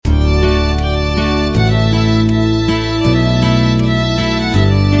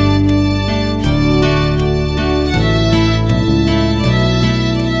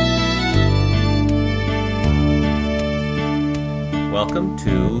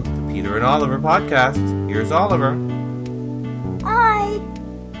Peter and Oliver podcast. Here's Oliver. Hi.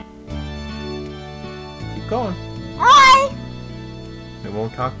 Keep going. Hi. It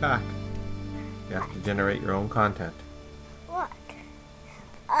won't talk back. You have to generate your own content. What?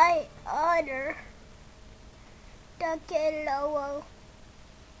 I order the kilo.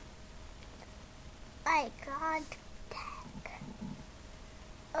 I got that.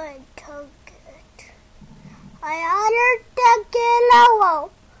 I took it. I ordered the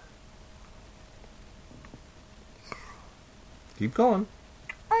kilo. Keep going.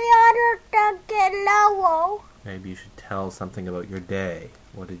 I ordered the kilo. Maybe you should tell something about your day.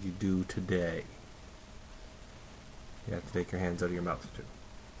 What did you do today? You have to take your hands out of your mouth too.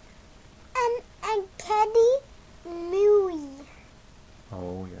 And Teddy Louie.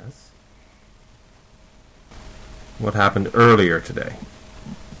 Oh, yes. What happened earlier today?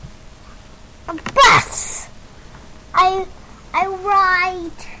 A bus. I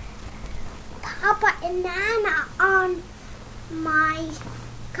ride Papa and Nana on my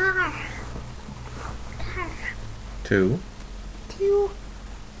car. Two. To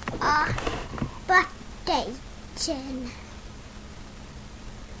a bus station.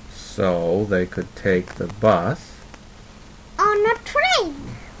 So they could take the bus On a train.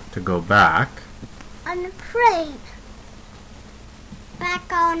 to go back. On a train.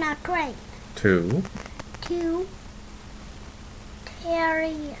 Back on a train. To To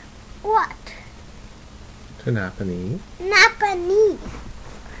Terry. What? Napanee. Napanee.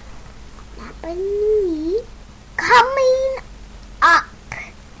 Napanee. Coming up.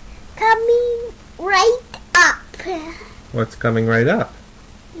 Coming right up. What's coming right up?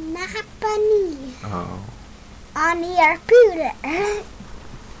 Napanee. Oh. On your computer.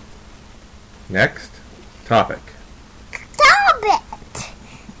 Next topic. Stop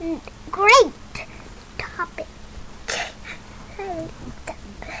it. Great topic.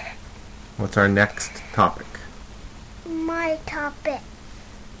 What's our next topic? My topic.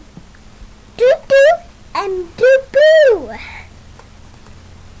 Doo-doo and doo-boo.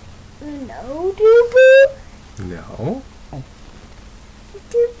 No doo-boo. No.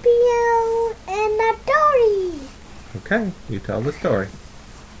 Doo-boo and a dory. Okay, you tell the story.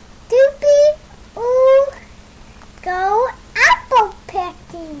 Doo-boo go apple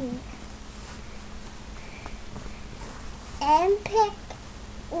picking. And pick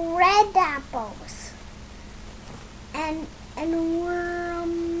red apples. And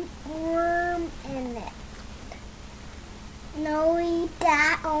worm in it. No, eat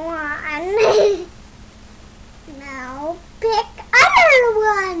that one. Now pick other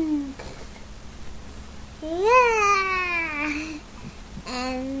ones. Yeah.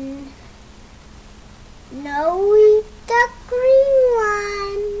 And no, eat the green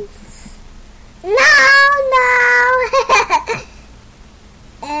ones. No.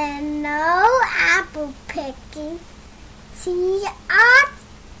 And no apple picking. See a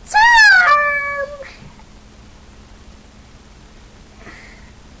charm.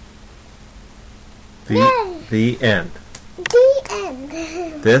 The end. The end.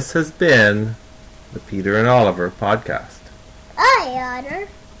 This has been the Peter and Oliver podcast. I order.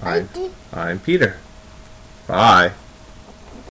 I'm Peter. Bye.